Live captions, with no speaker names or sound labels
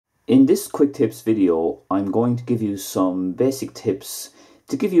In this quick tips video, I'm going to give you some basic tips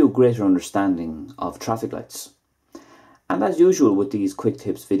to give you a greater understanding of traffic lights. And as usual with these quick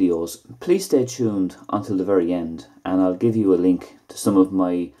tips videos, please stay tuned until the very end and I'll give you a link to some of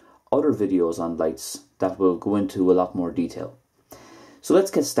my other videos on lights that will go into a lot more detail. So let's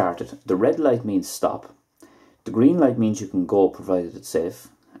get started. The red light means stop, the green light means you can go provided it's safe,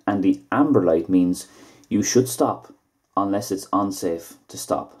 and the amber light means you should stop unless it's unsafe to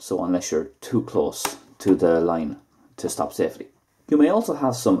stop, so unless you're too close to the line to stop safely. You may also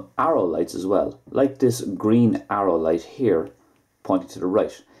have some arrow lights as well, like this green arrow light here pointing to the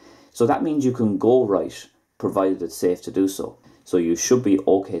right. So that means you can go right provided it's safe to do so. So you should be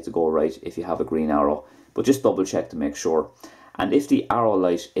okay to go right if you have a green arrow, but just double check to make sure. And if the arrow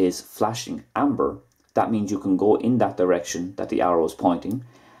light is flashing amber, that means you can go in that direction that the arrow is pointing,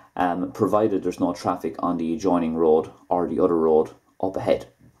 provided there's no traffic on the adjoining road or the other road up ahead.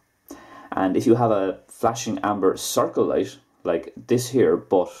 And if you have a flashing amber circle light, like this here,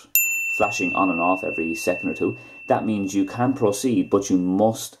 but flashing on and off every second or two, that means you can proceed, but you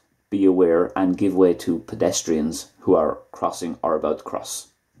must be aware and give way to pedestrians who are crossing or about to cross.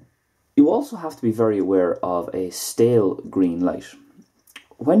 You also have to be very aware of a stale green light.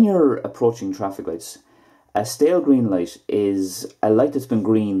 When you're approaching traffic lights, a stale green light is a light that's been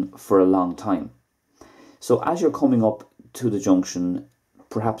green for a long time. So as you're coming up to the junction,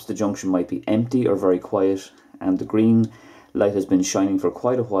 perhaps the junction might be empty or very quiet, and the green light has been shining for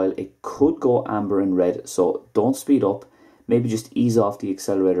quite a while. It could go amber and red, so don't speed up. Maybe just ease off the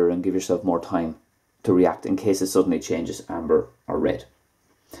accelerator and give yourself more time to react in case it suddenly changes amber or red.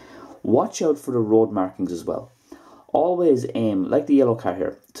 Watch out for the road markings as well. Always aim, like the yellow car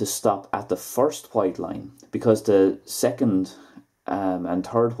here, to stop at the first white line, because the second and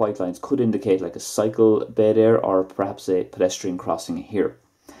third white lines could indicate like a cycle bay there or perhaps a pedestrian crossing here.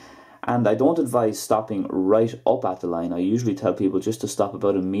 And I don't advise stopping right up at the line. I usually tell people just to stop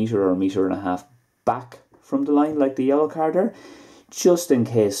about a metre or a metre and a half back from the line, like the yellow car there, just in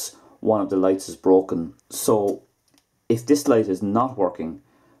case one of the lights is broken. So if this light is not working,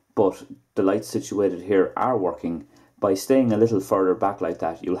 but the lights situated here are working, by staying a little further back like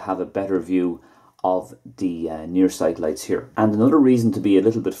that, you'll have a better view of the near sight lights here. And another reason to be a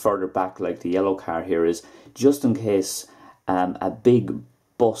little bit further back like the yellow car here is just in case a big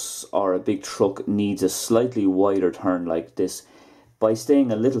bus or a big truck needs a slightly wider turn like this. By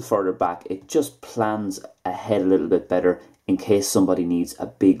staying a little further back, it just plans ahead a little bit better in case somebody needs a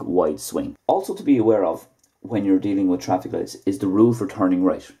big wide swing. Also to be aware of when you're dealing with traffic lights is the rule for turning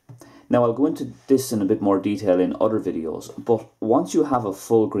right. Now I'll go into this in a bit more detail in other videos, but once you have a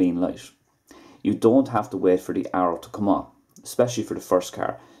full green light, you don't have to wait for the arrow to come on, especially for the first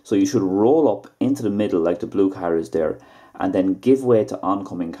car. So you should roll up into the middle like the blue car is there, and then give way to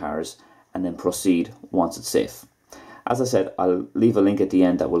oncoming cars and then proceed once it's safe. As I said, I'll leave a link at the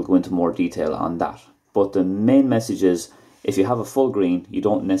end that will go into more detail on that. But the main message is, if you have a full green, you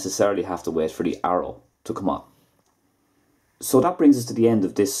don't necessarily have to wait for the arrow to come on. So that brings us to the end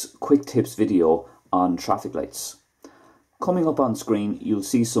of this quick tips video on traffic lights. Coming up on screen, you'll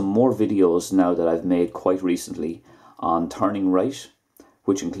see some more videos now that I've made quite recently on turning right,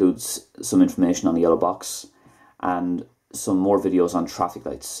 which includes some information on the yellow box, and some more videos on traffic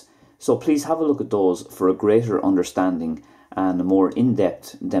lights. So please have a look at those for a greater understanding and a more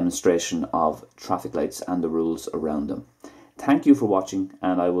in-depth demonstration of traffic lights and the rules around them. Thank you for watching,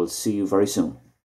 and I will see you very soon.